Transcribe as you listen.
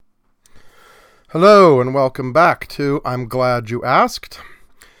Hello and welcome back to I'm Glad You Asked.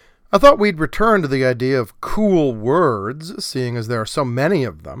 I thought we'd return to the idea of cool words, seeing as there are so many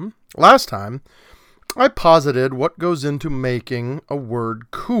of them. Last time, I posited what goes into making a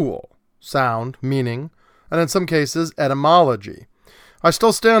word cool: sound, meaning, and in some cases, etymology. I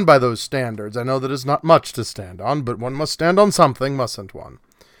still stand by those standards. I know that it's not much to stand on, but one must stand on something, mustn't one?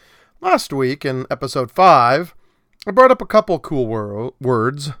 Last week, in episode 5, I brought up a couple cool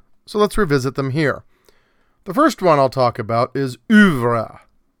words, so let's revisit them here. The first one I'll talk about is oeuvre.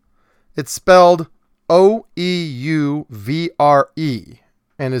 It's spelled O-E-U-V-R-E,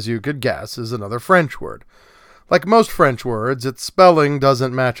 and as you could guess, is another French word. Like most French words, its spelling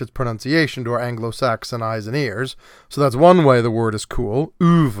doesn't match its pronunciation to our Anglo-Saxon eyes and ears, so that's one way the word is cool,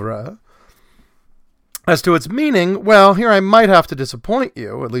 oeuvre. As to its meaning, well, here I might have to disappoint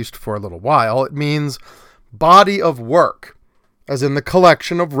you, at least for a little while. It means body of work, as in the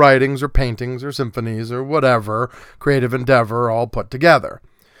collection of writings or paintings or symphonies or whatever creative endeavor all put together.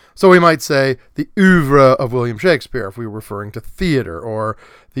 So we might say the oeuvre of William Shakespeare if we were referring to theater, or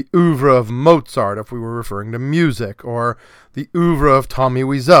the oeuvre of Mozart if we were referring to music, or the oeuvre of Tommy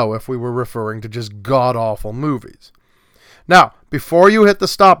Wiseau if we were referring to just god-awful movies. Now, before you hit the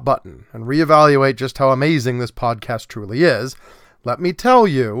stop button and reevaluate just how amazing this podcast truly is, let me tell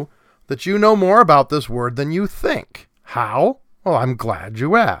you that you know more about this word than you think. How? Well, I'm glad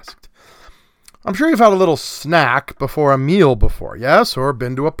you asked. I'm sure you've had a little snack before a meal before, yes? Or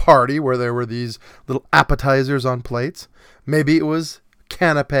been to a party where there were these little appetizers on plates. Maybe it was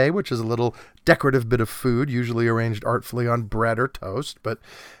canapé, which is a little decorative bit of food, usually arranged artfully on bread or toast. But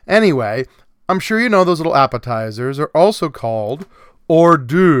anyway, I'm sure you know those little appetizers are also called hors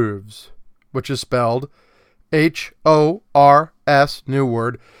d'oeuvres, which is spelled H-O-R-S, new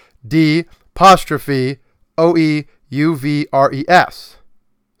word, D'-O-E-U-V-R-E-S.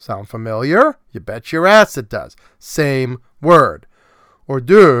 Sound familiar? You bet your ass it does. Same word. Hors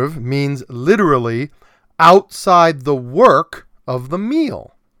d'oeuvre means literally outside the work of the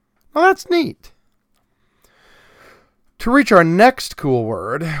meal. Now that's neat. To reach our next cool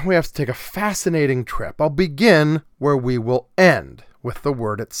word, we have to take a fascinating trip. I'll begin where we will end, with the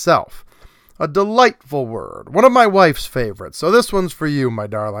word itself. A delightful word, one of my wife's favorites. So this one's for you, my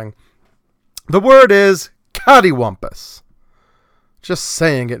darling. The word is cattywampus. Just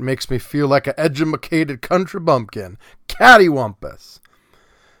saying it makes me feel like an educated country bumpkin. Cattywampus.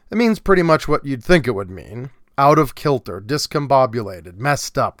 It means pretty much what you'd think it would mean. Out of kilter, discombobulated,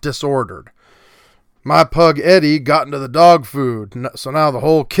 messed up, disordered. My pug Eddie got into the dog food, so now the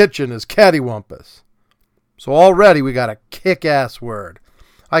whole kitchen is cattywampus. So already we got a kick-ass word.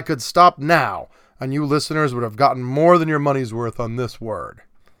 I could stop now, and you listeners would have gotten more than your money's worth on this word.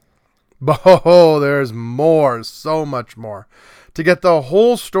 But there's more, so much more. To get the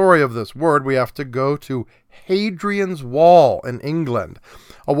whole story of this word, we have to go to Hadrian's Wall in England,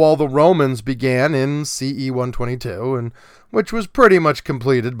 a wall the Romans began in CE 122, and which was pretty much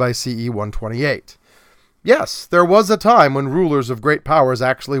completed by CE 128. Yes, there was a time when rulers of great powers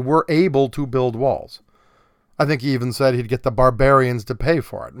actually were able to build walls. I think he even said he'd get the barbarians to pay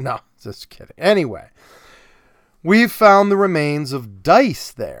for it. No, just kidding. Anyway, we've found the remains of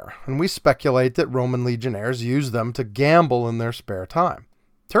dice there, and we speculate that Roman legionnaires used them to gamble in their spare time.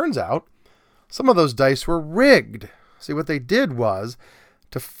 Turns out, some of those dice were rigged. See, what they did was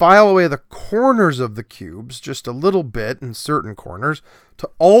to file away the corners of the cubes just a little bit in certain corners to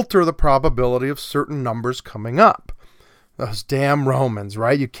alter the probability of certain numbers coming up. Those damn Romans,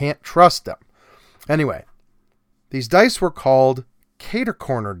 right? You can't trust them. Anyway, these dice were called cater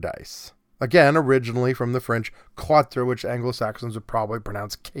corner dice. Again, originally from the French quatre, which Anglo-Saxons would probably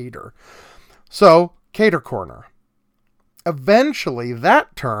pronounce cater. So, cater corner. Eventually,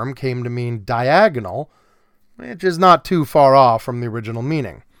 that term came to mean diagonal, which is not too far off from the original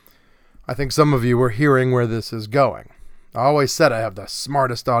meaning. I think some of you are hearing where this is going. I always said I have the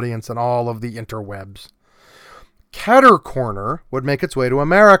smartest audience in all of the interwebs. Cater corner would make its way to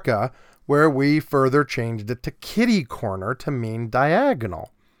America, where we further changed it to kitty corner to mean diagonal.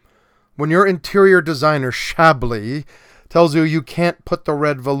 When your interior designer Chablis tells you you can't put the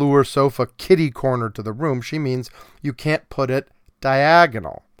red velour sofa kitty corner to the room, she means you can't put it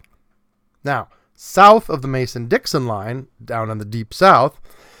diagonal. Now, south of the Mason-Dixon line, down in the deep south,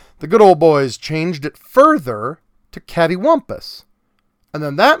 the good old boys changed it further to cattywampus. And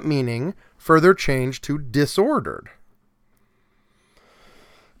then that meaning further changed to disordered.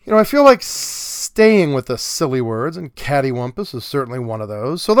 You know, I feel like staying with the silly words, and cattywampus is certainly one of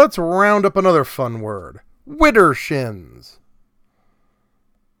those. So let's round up another fun word. Widdershins.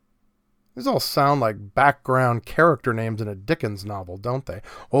 These all sound like background character names in a Dickens novel, don't they?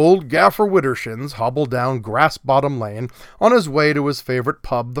 Old Gaffer Widdershins hobbled down Grass Bottom Lane on his way to his favorite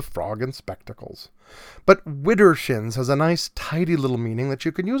pub, the Frog and Spectacles. But Widdershins has a nice, tidy little meaning that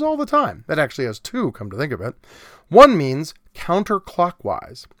you can use all the time. It actually has two, come to think of it. One means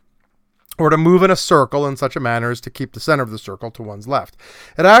counterclockwise, or to move in a circle in such a manner as to keep the center of the circle to one's left.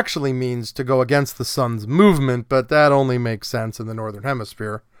 It actually means to go against the sun's movement, but that only makes sense in the Northern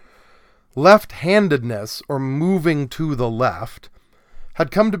Hemisphere. Left-handedness, or moving to the left,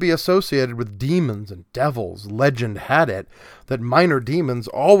 had come to be associated with demons and devils. Legend had it that minor demons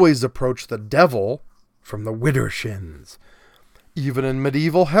always approached the devil from the Widdershins. Even in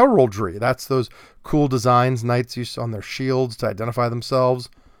medieval heraldry, that's those cool designs knights used on their shields to identify themselves,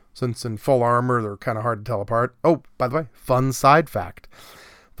 since in full armor they're kind of hard to tell apart. Oh, by the way, fun side fact.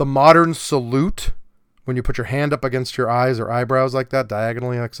 The modern salute, when you put your hand up against your eyes or eyebrows like that,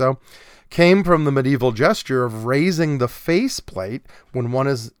 diagonally like so, came from the medieval gesture of raising the faceplate when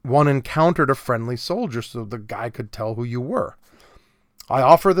one encountered a friendly soldier so the guy could tell who you were. I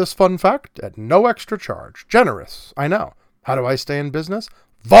offer this fun fact at no extra charge. Generous, I know. How do I stay in business?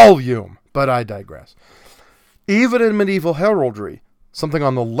 Volume! But I digress. Even in medieval heraldry, something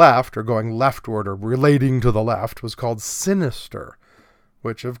on the left, or going leftward, or relating to the left, was called sinister,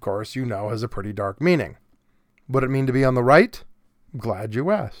 which, of course, you know has a pretty dark meaning. What it mean to be on the right? Glad you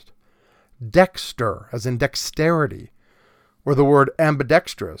asked. Dexter, as in dexterity, or the word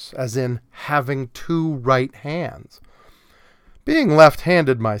ambidextrous, as in having two right hands. Being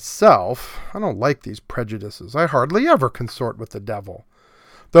left-handed myself, I don't like these prejudices. I hardly ever consort with the devil,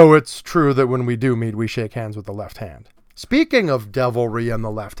 though it's true that when we do meet, we shake hands with the left hand. Speaking of devilry and the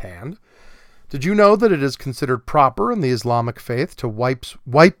left hand, did you know that it is considered proper in the Islamic faith to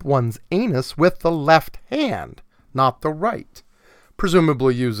wipe one's anus with the left hand, not the right?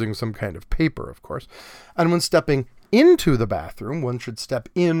 Presumably using some kind of paper, of course. And when stepping into the bathroom, one should step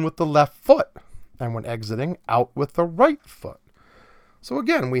in with the left foot, and when exiting, out with the right foot. So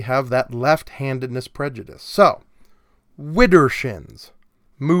again, we have that left-handedness prejudice. So, Widdershins,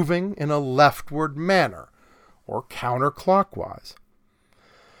 moving in a leftward manner, or counterclockwise.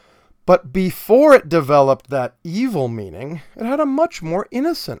 But before it developed that evil meaning, it had a much more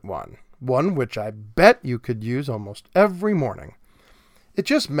innocent one which I bet you could use almost every morning. It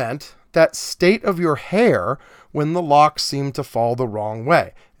just meant that state of your hair when the locks seem to fall the wrong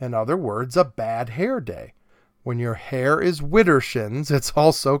way. In other words, a bad hair day. When your hair is Widdershins, it's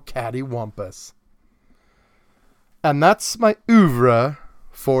also cattywampus. And that's my oeuvre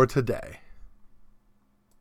for today.